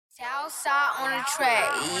Southside on the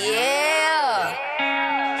track, yeah.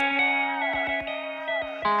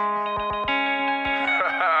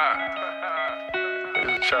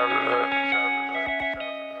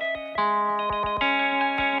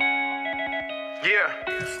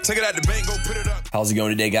 Take it out the bank, go put it up. How's it going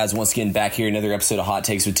today, guys? Once again, back here, another episode of Hot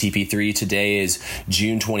Takes with TP3. Today is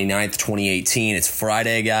June 29th, 2018. It's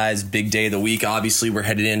Friday, guys. Big day of the week. Obviously, we're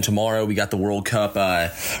headed in tomorrow. We got the World Cup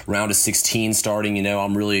round of 16 starting. You know,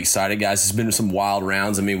 I'm really excited, guys. It's been some wild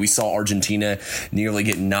rounds. I mean, we saw Argentina nearly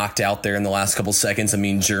get knocked out there in the last couple seconds. I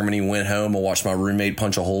mean, Germany went home. I watched my roommate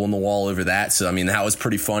punch a hole in the wall over that. So, I mean, that was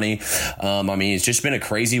pretty funny. I mean, it's just been a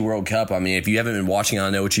crazy World Cup. I mean, if you haven't been watching, I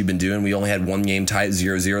don't know what you've been doing. We only had one game tied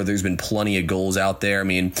 0-0. There's been plenty of goals out there. I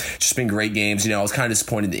mean, just been great games. You know, I was kind of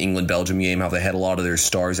disappointed in the England-Belgium game, how they had a lot of their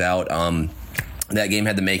stars out. That game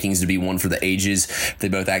had the makings to be one for the ages. They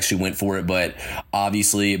both actually went for it, but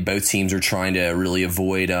obviously both teams are trying to really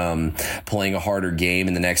avoid playing a harder game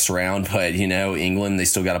in the next round. But, you know, England, they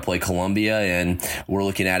still got to play Colombia, and we're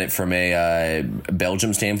looking at it from a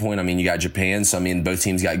Belgium standpoint. I mean, you got Japan, so, I mean, both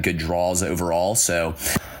teams got good draws overall, So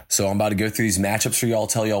I'm about to go through these matchups for y'all,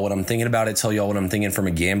 tell y'all what I'm thinking about it, tell y'all what I'm thinking from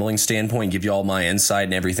a gambling standpoint, give y'all my insight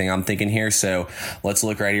and everything I'm thinking here. So let's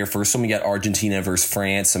look right here. First one, we got Argentina versus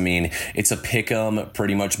France. I mean, it's a pick 'em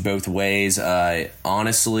pretty much both ways.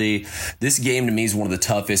 Honestly, this game to me is one of the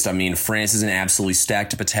toughest. I mean, France is an absolutely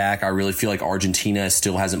stacked up attack. I really feel like Argentina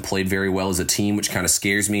still hasn't played very well as a team, which kind of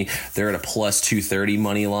scares me. They're at a plus 230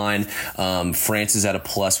 money line. France is at a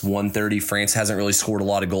plus 130. France hasn't really scored a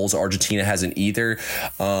lot of goals. Argentina hasn't either.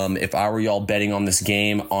 If I were y'all betting on this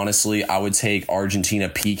game, honestly, I would take Argentina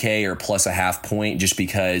PK or plus a half point, just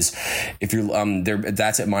because if you're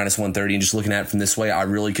that's at minus 130, and just looking at it from this way, I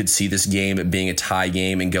really could see this game being a tie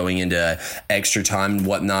game and going into extra time and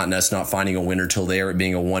whatnot, and us not finding a winner till there, it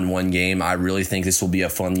being a 1-1 game. I really think this will be a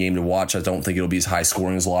fun game to watch. I don't think it'll be as high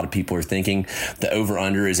scoring as a lot of people are thinking. The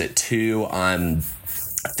over-under is at 2. I'm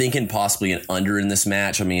thinking possibly an under in this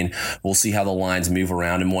match. I mean, we'll see how the lines move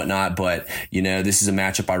around and whatnot, but, you know, this is a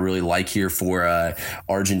matchup I really like here for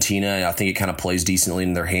Argentina. I think it kind of plays decently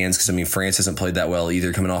in their hands because, I mean, France hasn't played that well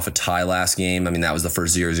either, coming off a tie last game. I mean, that was the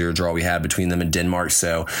first 0-0 draw we had between them and Denmark,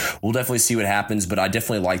 so we'll definitely see what happens, but I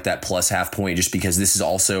definitely like that plus half point just because this is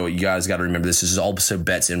also, you guys got to remember, this is also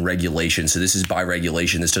bets in regulation, so this is by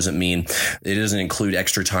regulation. This doesn't mean, it doesn't include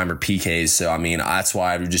extra time or PKs, so, I mean, that's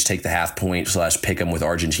why I would just take the half point / pick them with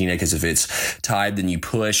Argentina, because if it's tied, then you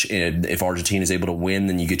push, and if Argentina is able to win,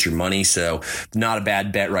 then you get your money. So not a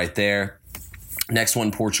bad bet right there. Next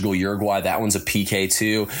one, Portugal, Uruguay. That one's a PK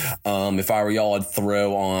too. If I were y'all, I'd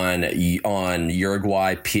throw on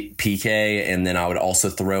Uruguay PK, and then I would also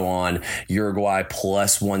throw on Uruguay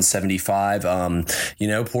plus 175. You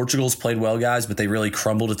know, Portugal's played well, guys, but they really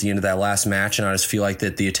crumbled at the end of that last match, and I just feel like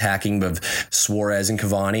that the attacking of Suarez and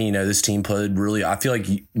Cavani, you know, this team played really, I feel like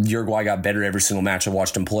Uruguay got better every single match I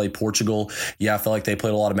watched them play. Portugal, yeah, I feel like they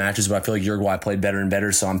played a lot of matches, but I feel like Uruguay played better and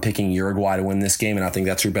better, so I'm picking Uruguay to win this game, and I think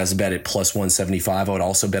that's your best bet at plus 175. I would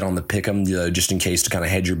also bet on the pick'em, just in case to kind of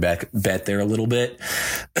hedge your bet there a little bit.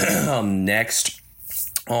 Next,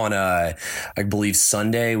 on I believe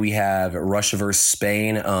Sunday, we have Russia versus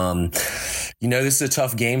Spain. You know, this is a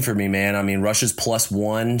tough game for me, man. I mean, Russia's plus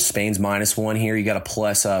 1, Spain's minus 1 here. You got a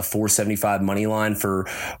plus 475 money line for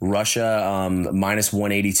Russia, minus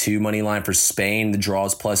 182 money line for Spain. The draw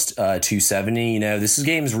is plus 270. You know, this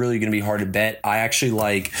game is really going to be hard to bet. I actually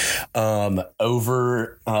like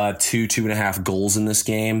over 2.5 goals in this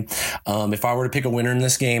game. If I were to pick a winner in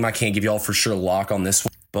this game, I can't give y'all for sure a lock on this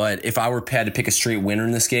one. But if I had to pick a straight winner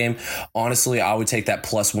in this game, honestly, I would take that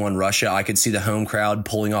plus 1 Russia. I could see the home crowd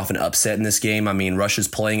pulling off an upset in this game. I mean, Russia's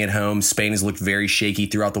playing at home. Spain has looked very shaky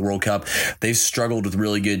throughout the World Cup. They've struggled with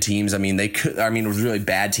really good teams. I mean, with really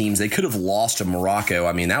bad teams. They could have lost to Morocco.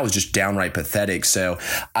 I mean, that was just downright pathetic. So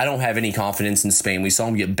I don't have any confidence in Spain. We saw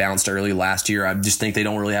them get bounced early last year. I just think they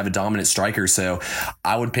don't really have a dominant striker. So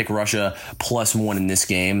I would pick Russia plus 1 in this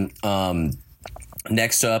game.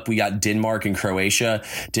 Next up, we got Denmark and Croatia.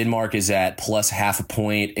 Denmark is at plus half a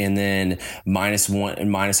point, and then minus 1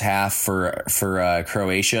 and minus half for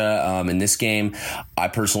Croatia. In this game, I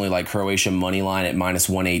personally like Croatia money line at minus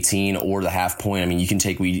 118 or the half point. I mean, you can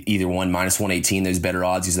take either one. Minus 118, there's better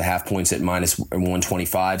odds. Use the half points at minus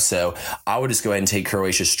 125. So I would just go ahead and take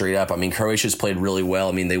Croatia straight up. I mean, Croatia's played really well.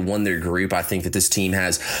 I mean, they won their group. I think that this team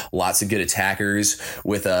has lots of good attackers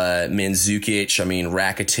with Mandzukic, I mean,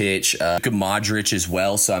 Rakitic, Modric, Jokic as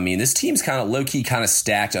well. So, I mean, this team's kind of low-key kind of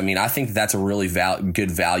stacked. I mean, I think that's a really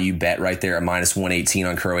good value bet right there at minus 118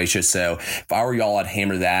 on Croatia. So, if I were y'all, I'd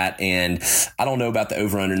hammer that. And I don't know about the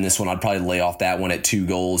over-under in this one. I'd probably lay off that one at 2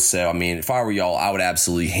 goals. So, I mean, if I were y'all, I would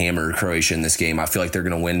absolutely hammer Croatia in this game. I feel like they're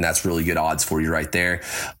going to win. That's really good odds for you right there.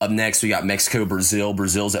 Up next, we got Mexico, Brazil.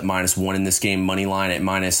 Brazil's at minus 1 in this game. Money line at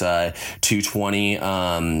minus 220.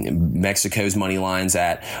 Mexico's money line's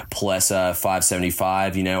at plus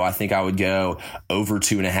 575. You know, I think I would go over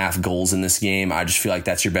 2.5 goals in this game. I just feel like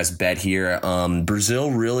that's your best bet here.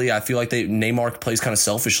 Brazil, really, I feel like Neymar plays kind of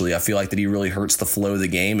selfishly. I feel like that he really hurts the flow of the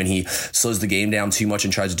game and he slows the game down too much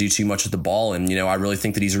and tries to do too much with the ball. And, you know, I really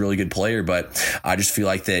think that he's a really good player, but I just feel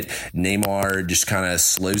like that Neymar just kind of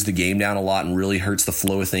slows the game down a lot and really hurts the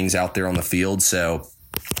flow of things out there on the field. So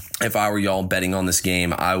if I were y'all betting on this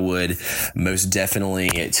game, I would most definitely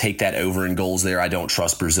take that over in goals there. I don't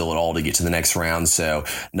trust Brazil at all to get to the next round, so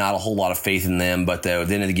not a whole lot of faith in them. But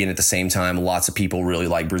then again, at the same time, lots of people really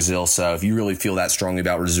like Brazil. So if you really feel that strongly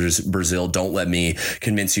about Brazil, don't let me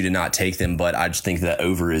convince you to not take them. But I just think that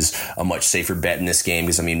over is a much safer bet in this game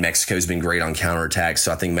because, I mean, Mexico's been great on counterattack,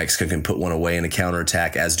 so I think Mexico can put one away in a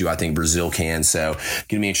counterattack, as do I think Brazil can. So going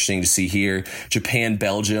to be interesting to see here. Japan,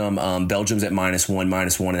 Belgium. Belgium's at minus 1,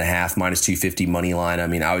 minus 1.5. Minus 250 money line. I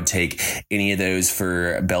mean, I would take any of those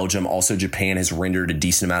for Belgium. Also, Japan has rendered a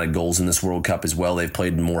decent amount of goals in this World Cup as well. They've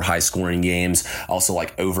played more high scoring games. Also,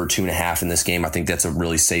 like over 2.5 in this game. I think that's a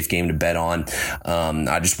really safe game to bet on.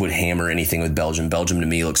 I just would hammer anything with Belgium. Belgium to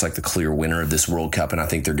me looks like the clear winner of this World Cup, and I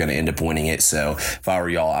think they're going to end up winning it. So if I were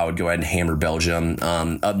y'all, I would go ahead and hammer Belgium.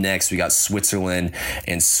 Up next, we got Switzerland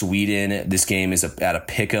and Sweden. This game is at a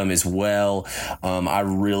pick'em as well. I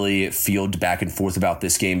really feel back and forth about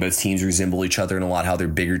this game. Both teams resemble each other in a lot, how they're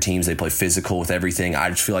bigger teams. They play physical with everything. I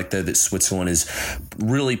just feel like, though, that Switzerland has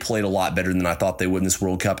really played a lot better than I thought they would in this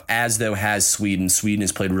World Cup, as though has Sweden. Sweden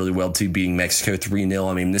has played really well, too, beating Mexico 3-0.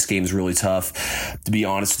 I mean, this game is really tough. To be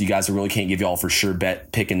honest with you guys, I really can't give y'all for sure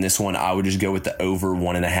bet picking this one. I would just go with the over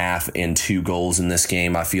 1.5 and 2 goals in this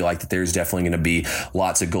game. I feel like that there's definitely going to be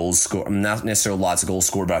lots of goals scored. Not necessarily lots of goals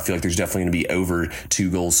scored, but I feel like there's definitely going to be over 2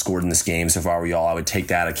 goals scored in this game. So if I were y'all, I would take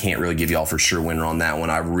that. I can't really give y'all for sure winner on that one.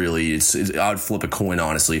 I would flip a coin,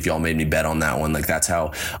 honestly, if y'all made me bet on that one. Like, that's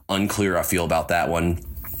how unclear I feel about that one.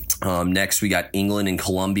 Next, we got England and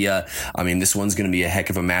Colombia. I mean, this one's going to be a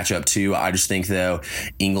heck of a matchup, too. I just think, though,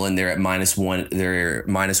 England, they're at minus 1. They're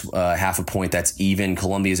minus half a point. That's even.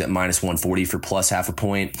 Colombia's at minus 140 for plus half a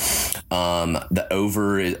point. The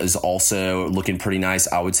over is also looking pretty nice.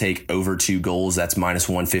 I would take over 2 goals. That's minus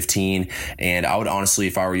 115. And I would honestly,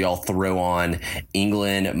 if I were y'all, throw on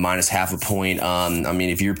England minus half a point. I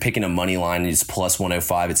mean, if you're picking a money line, it's plus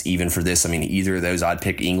 105. It's even for this. I mean, either of those, I'd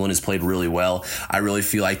pick. England has played really well. I really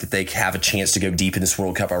feel like that they have a chance to go deep in this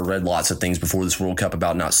World Cup. I read lots of things before this World Cup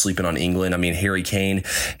about not sleeping on England. I mean, Harry Kane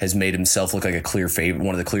has made himself look like a clear favorite,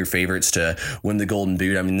 one of the clear favorites to win the Golden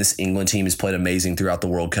Boot. I mean, this England team has played amazing throughout the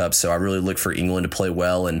World Cup, so I really look for England to play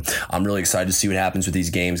well, and I'm really excited to see what happens with these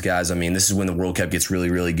games, guys. I mean, this is when the World Cup gets really,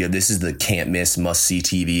 really good. This is the can't-miss, must-see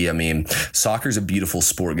TV. I mean, soccer's a beautiful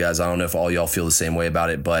sport, guys. I don't know if all y'all feel the same way about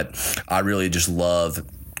it, but I really just love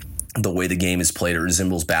the way the game is played. It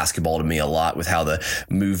resembles basketball to me a lot with how the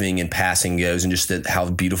moving and passing goes and just how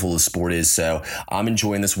beautiful the sport is. So I'm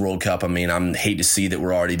enjoying this World Cup. I mean, I'm hate to see that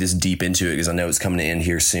we're already this deep into it because I know it's coming to end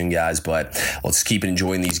here soon, guys, but let's keep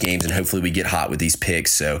enjoying these games and hopefully we get hot with these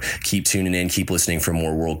picks. So keep tuning in, keep listening for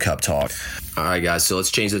more World Cup talk. All right, guys, so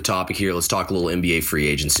let's change the topic here. Let's talk a little NBA free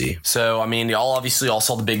agency. So, I mean, y'all obviously all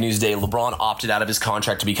saw the big news today. LeBron opted out of his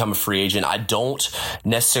contract to become a free agent. I don't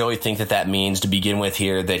necessarily think that means, to begin with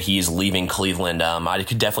here, that he is leaving Cleveland. I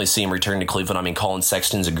could definitely see him returning to Cleveland. I mean, Colin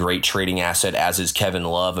Sexton's a great trading asset, as is Kevin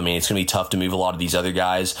Love. I mean, it's going to be tough to move a lot of these other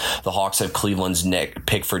guys. The Hawks have Cleveland's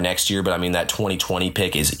pick for next year, but I mean, that 2020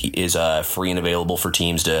 pick is free and available for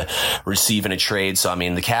teams to receive in a trade. So, I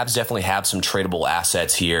mean, the Cavs definitely have some tradable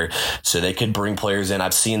assets here, so they could bring players in.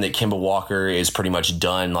 I've seen that Kemba Walker is pretty much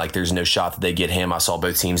done. Like, there's no shot that they get him. I saw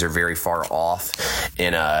both teams are very far off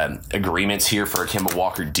in agreements here for a Kemba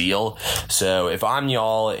Walker deal. So if I'm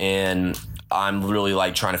y'all and I'm really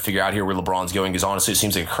like trying to figure out here where LeBron's going, because honestly it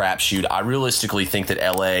seems like a crapshoot. I realistically think that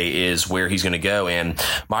LA is where he's going to go, and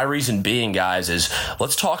my reason being, guys, is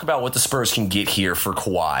let's talk about what the Spurs can get here for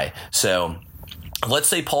Kawhi. So let's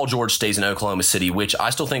say Paul George stays in Oklahoma City, which I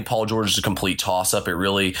still think Paul George is a complete toss-up. It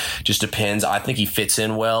really just depends. I think he fits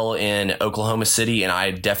in well in Oklahoma City, and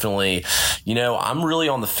I definitely, I'm really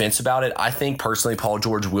on the fence about it. I think personally Paul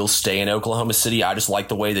George will stay in Oklahoma City. I just like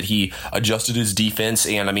the way that he adjusted his defense,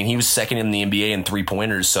 and he was second in the NBA in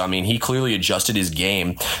three-pointers, so he clearly adjusted his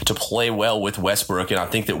game to play well with Westbrook, and I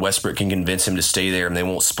think that Westbrook can convince him to stay there and they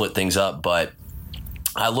won't split things up. But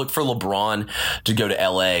I look for LeBron to go to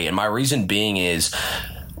LA, and my reason being is,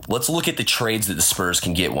 let's look at the trades that the Spurs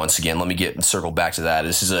can get once again. Let me circle back to that.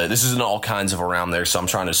 This is an all kinds of around there, so I'm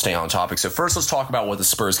trying to stay on topic. So first, let's talk about what the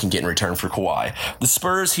Spurs can get in return for Kawhi. The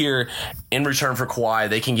Spurs here, in return for Kawhi,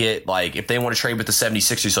 they can get, if they want to trade with the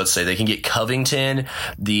 76ers, let's say, they can get Covington,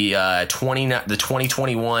 the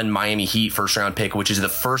 2021 Miami Heat first round pick, which is the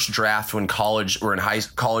first draft when high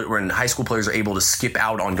school players are able to skip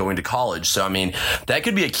out on going to college. So that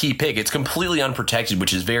could be a key pick. It's completely unprotected,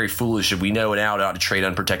 which is very foolish. If we know it out to trade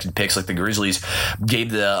unprotected picks, like the Grizzlies gave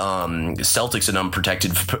the Celtics an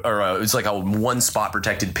unprotected, or it's like a one spot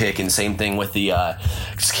protected pick, and same thing with the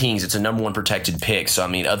Kings. It's a number one protected pick. So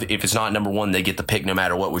if it's not number one, they get the pick no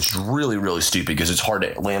matter what, which is really, really stupid because it's hard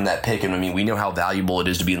to land that pick. And we know how valuable it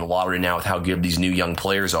is to be in the lottery now with how good these new young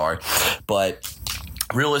players are. But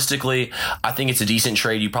realistically, I think it's a decent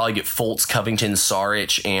trade. You probably get Fultz, Covington,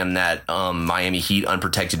 Saric, and that Miami Heat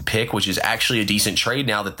unprotected pick, which is actually a decent trade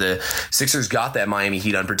now that the Sixers got that Miami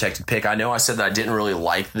Heat unprotected pick. I know I said that I didn't really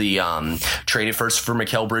like the trade at first for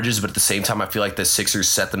Mikal Bridges, but at the same time, I feel like the Sixers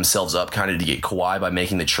set themselves up kind of to get Kawhi by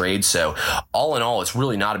making the trade. So all in all, it's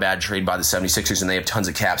really not a bad trade by the 76ers, and they have tons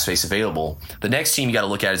of cap space available. The next team you got to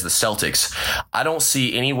look at is the Celtics. I don't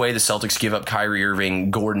see any way the Celtics give up Kyrie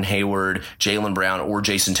Irving, Gordon Hayward, Jaylen Brown, or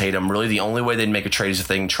Jason Tatum. Really, the only way they'd make a trade is if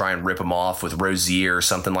they can try and rip them off with Rozier or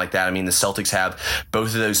something like that. The Celtics have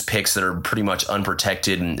both of those picks that are pretty much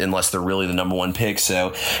unprotected unless they're really the number one pick.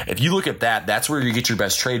 So if you look at that, that's where you get your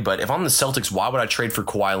best trade. But if I'm the Celtics, why would I trade for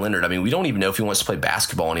Kawhi Leonard? We don't even know if he wants to play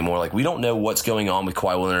basketball anymore. We don't know what's going on with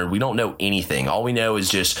Kawhi Leonard. We don't know anything. All we know is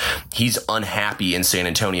just he's unhappy in San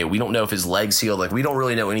Antonio. We don't know if his leg's healed. We don't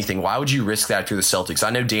really know anything. Why would you risk that if you're the Celtics? I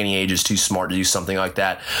know Danny Ainge is too smart to do something like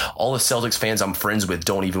that. All the Celtics fans I'm friends with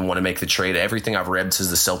don't even want to make the trade. Everything I've read says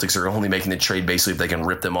the Celtics are only making the trade basically if they can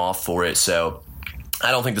rip them off for it. So I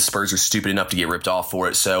don't think the Spurs are stupid enough to get ripped off for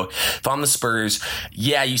it. So if I'm the Spurs,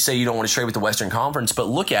 yeah, you say you don't want to trade with the Western Conference, but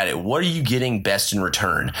look at it. What are you getting best in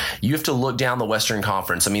return? You have to look down the Western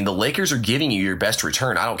Conference. The Lakers are giving you your best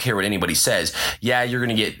return. I don't care what anybody says. Yeah, you're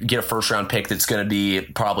going to get a first round pick that's going to be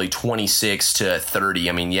probably 26 to 30.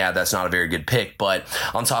 Yeah, that's not a very good pick. But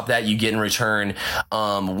on top of that, you get in return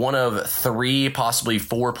one of three, possibly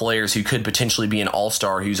four players who could potentially be an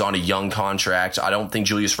all-star who's on a young contract. I don't think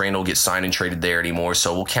Julius Randle gets signed and traded there anymore,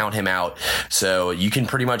 so we'll count him out. So you can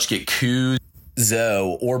pretty much get Kuz,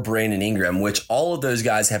 Zoe, or Brandon Ingram, which all of those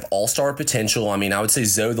guys have all-star potential. I would say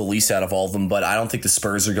Zoe the least out of all of them, but I don't think the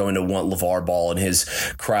Spurs are going to want LeVar Ball and his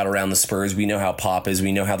crowd around the Spurs. We know how Pop is.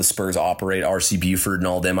 We know how the Spurs operate, R.C. Buford and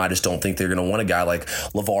all them. I just don't think they're going to want a guy like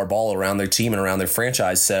LeVar Ball around their team and around their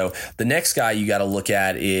franchise. So the next guy you got to look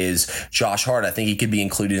at is Josh Hart. I think he could be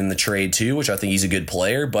included in the trade too, which I think he's a good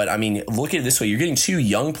player. But look at it this way. You're getting two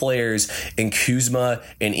young players in Kuzma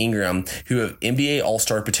and Ingram who have NBA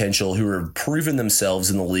all-star potential, who are proven themselves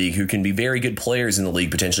in the league, who can be very good players in the league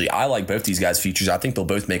potentially. I like both these guys' futures. I think they'll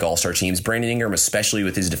both make all-star teams. Brandon Ingram, especially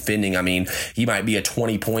with his defending, he might be a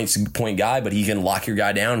 20-point guy, but he can lock your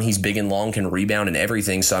guy down. He's big and long, can rebound and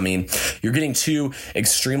everything. So you're getting two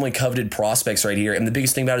extremely coveted prospects right here, and the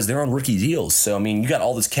biggest thing about it is they're on rookie deals. So you got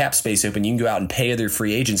all this cap space open. You can go out and pay other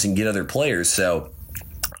free agents and get other players. So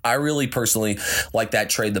I really personally like that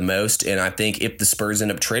trade the most, and I think if the Spurs end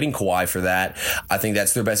up trading Kawhi for that, I think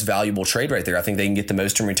that's their best valuable trade right there. I think they can get the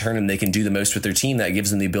most in return, and they can do the most with their team. That gives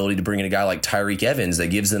them the ability to bring in a guy like Tyreek Evans. That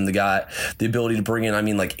gives them the ability to bring in,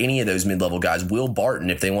 any of those mid-level guys. Will Barton,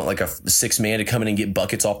 if they want a six man to come in and get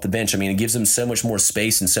buckets off the bench. It gives them so much more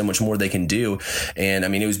space and so much more they can do. And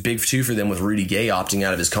it was big too for them with Rudy Gay opting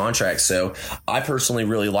out of his contract. So I personally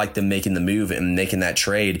really like them making the move and making that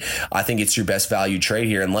trade. I think it's your best value trade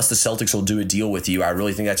here. Unless the Celtics will do a deal with you, I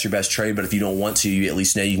really think that's your best trade. But if you don't want to, you at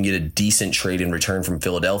least know you can get a decent trade in return from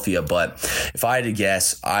Philadelphia. But if I had to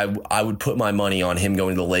guess, I would put my money on him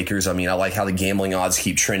going to the Lakers. I like how the gambling odds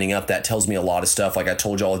keep trending up. That tells me a lot of stuff. Like I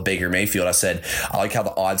told y'all with Baker Mayfield, I said I like how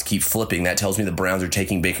the odds keep flipping. That tells me the Browns are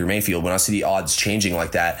taking Baker Mayfield. When I see the odds changing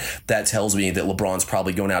like that, that tells me that LeBron's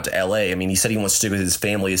probably going out to LA. He said he wants to stick with his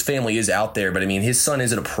family. His family is out there, but his son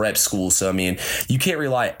is at a prep school. So you can't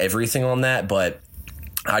rely everything on that, but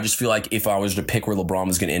I just feel like if I was to pick where LeBron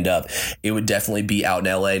was going to end up, it would definitely be out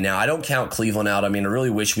in LA. Now, I don't count Cleveland out. I mean, I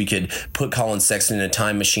really wish we could put Colin Sexton in a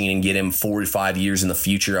time machine and get him 4 to 5 years in the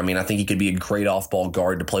future. I mean, I think he could be a great off-ball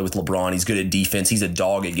guard to play with LeBron. He's good at defense. He's a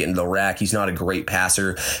dog at getting to the rack. He's not a great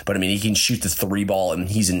passer, but I mean, he can shoot the 3-ball and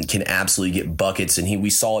can absolutely get buckets. And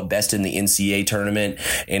we saw it best in the NCAA tournament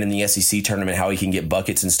and in the SEC tournament, how he can get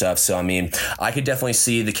buckets and stuff. So, I mean, I could definitely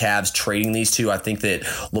see the Cavs trading these two. I think that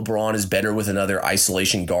LeBron is better with another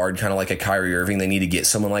isolation guard, kind of like a Kyrie Irving. They need to get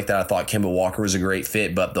someone like that. I thought Kemba Walker was a great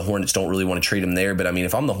fit, but the Hornets don't really want to trade him there. But I mean,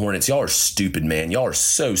 if I'm the Hornets, y'all are stupid, man. Y'all are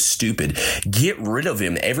so stupid. Get rid of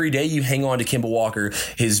him. Every day you hang on to Kemba Walker,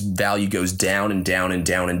 his value goes down and down and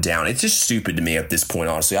down and down. It's just stupid to me at this point,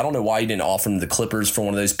 honestly. I don't know why you didn't offer him the Clippers for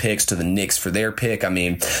one of those picks, to the Knicks for their pick. I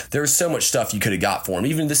mean, there's so much stuff you could have got for him.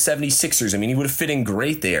 Even the 76ers, I mean, he would have fit in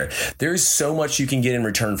great there. There's so much you can get in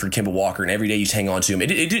return for Kemba Walker, and every day you hang on to him.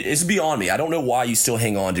 It's beyond me. I don't know why you still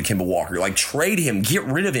hang on to Kemba Walker. Like, trade him. Get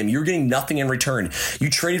rid of him. You're getting nothing in return. You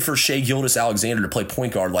traded for Shai Gilgeous-Alexander to play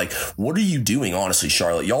point guard. Like, what are you doing, honestly,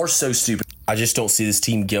 Charlotte? Y'all are so stupid. I just don't see this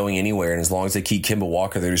team going anywhere. And as long as they keep Kemba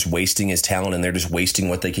Walker, they're just wasting his talent, and they're just wasting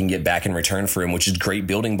what they can get back in return for him, which is great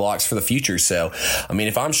building blocks for the future. So, I mean,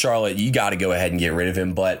 if I'm Charlotte, you got to go ahead and get rid of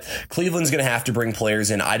him. But Cleveland's going to have to bring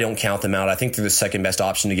players in. I don't count them out. I think they're the second best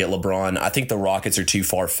option to get LeBron. I think the Rockets are too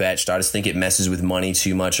far-fetched. I just think it messes with money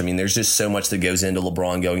too much. I mean, there's just so much that goes into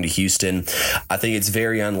LeBron going to Houston. I think it's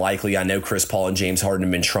very unlikely. I know Chris Paul and James Harden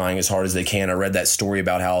have been trying as hard as they can. I read that story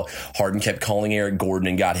about how Harden kept calling Eric Gordon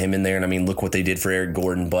and got him in there. And I mean, look what they did for Eric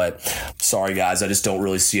Gordon. But sorry, guys, I just don't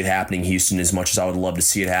really see it happening in Houston as much as I would love to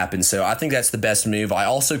see it happen. So I think that's the best move. I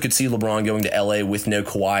also could see LeBron going to LA with no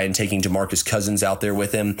Kawhi and taking DeMarcus Cousins out there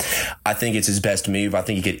with him. I think it's his best move. I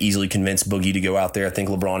think he could easily convince Boogie to go out there. I think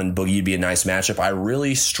LeBron and Boogie would be a nice matchup. I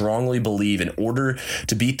really strongly believe in order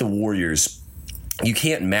to beat the Warriors, you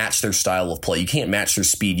can't match their style of play. You can't match their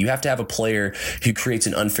speed. You have to have a player who creates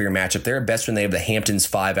an unfair matchup. They're best when they have the Hamptons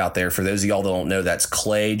 5 out there. For those of y'all that don't know, that's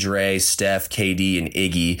Clay, Dre, Steph, KD, and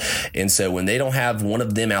Iggy. And so when they don't have one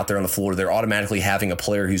of them out there on the floor, they're automatically having a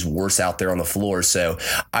player who's worse out there on the floor. So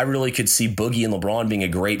I really could see Boogie and LeBron being a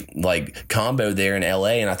great combo there in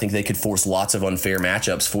LA, and I think they could force lots of unfair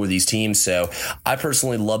matchups for these teams. So I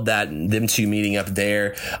personally love them two meeting up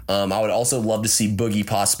there. I would also love to see Boogie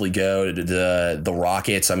possibly go to the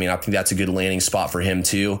Rockets. I mean, I think that's a good landing spot for him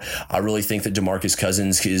too. I really think that DeMarcus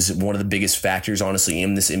Cousins is one of the biggest factors, honestly,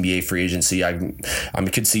 in this NBA free agency. I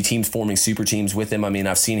could see teams forming super teams with him. I mean,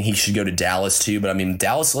 I've seen he should go to Dallas too, but I mean,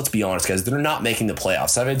 Dallas, let's be honest, guys, they're not making the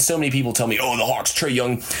playoffs. I've had so many people tell me, oh, the Hawks, Trae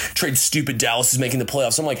Young, trade stupid, Dallas is making the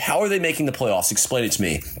playoffs. I'm like, how are they making the playoffs? Explain it to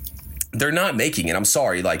me. They're not making it. I'm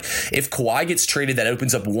sorry. If Kawhi gets traded, that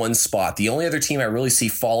opens up one spot. The only other team I really see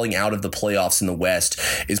falling out of the playoffs in the West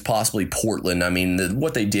is possibly Portland. I mean,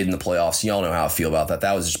 what they did in the playoffs, y'all know how I feel about that.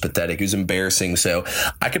 That was just pathetic. It was embarrassing. So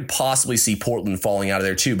I could possibly see Portland falling out of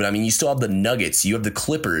there too. But I mean, you still have the Nuggets. You have the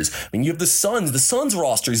Clippers. I mean, you have the Suns. The Suns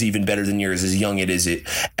roster is even better than yours, as young as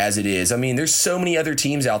it is. I mean, there's so many other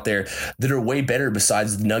teams out there that are way better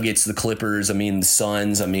besides the Nuggets, the Clippers. I mean, the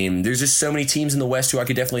Suns. I mean, there's just so many teams in the West who I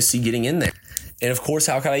could definitely see getting in there. And of course,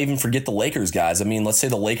 how can I even forget the Lakers, guys? I mean, let's say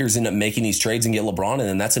the Lakers end up making these trades and get LeBron, and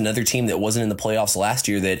then that's another team that wasn't in the playoffs last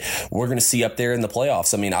year that we're going to see up there in the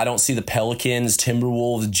playoffs. I mean, I don't see the Pelicans,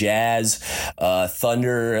 Timberwolves, Jazz,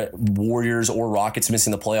 Thunder, Warriors, or Rockets missing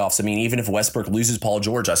the playoffs. I mean, even if Westbrook loses Paul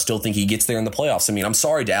George, I still think he gets there in the playoffs. I mean, I'm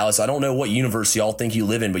sorry, Dallas. I don't know what universe y'all think you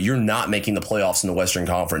live in, but you're not making the playoffs in the Western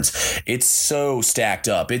Conference. It's so stacked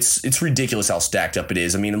up. It's ridiculous how stacked up it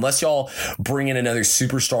is. I mean, unless y'all bring in another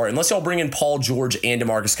superstar, unless y'all bring in Paul George and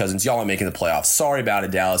DeMarcus Cousins, y'all aren't making the playoffs. Sorry about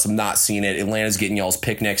it, Dallas. I'm not seeing it. Atlanta's getting y'all's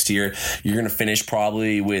pick next year. You're going to finish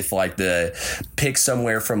probably with the pick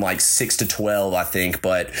somewhere from 6 to 12, I think.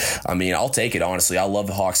 But I mean, I'll take it, honestly. I love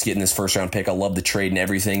the Hawks getting this first round pick. I love the trade and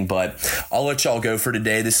everything, but I'll let y'all go for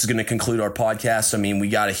today. This is going to conclude our podcast. I mean, we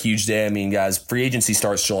got a huge day. I mean, guys, free agency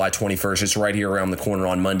starts July 21st. It's right here around the corner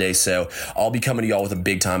on Monday. So I'll be coming to y'all with a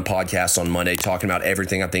big time podcast on Monday, talking about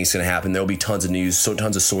everything I think is going to happen. There'll be tons of news,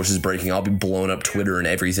 tons of sources breaking. I'll be blowing up Twitter and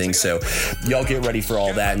everything. So y'all get ready for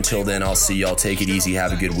all that. Until then, I'll see y'all. Take it easy.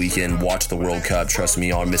 Have a good weekend. Watch the World Cup. Trust me,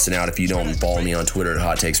 y'all are missing out if you don't follow me on Twitter at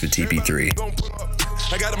Hot Takes with TP3.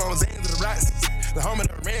 I got him on Zane to the rocks. The home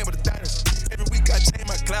that ran with the diners. Every week I change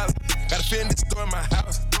my clouds. Got a Fendi store in my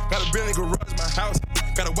house. Got a building garage in my house.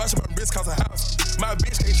 Got a watch my wrist cause a house. My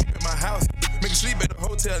bitch can't sleep at my house. Make her sleep at the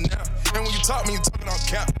hotel now. And when you talk me, you talking on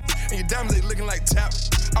cap. And your diamonds, they looking like tap.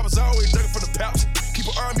 I was always looking for the pouch. Keep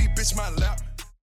an R&B bitch in my lap.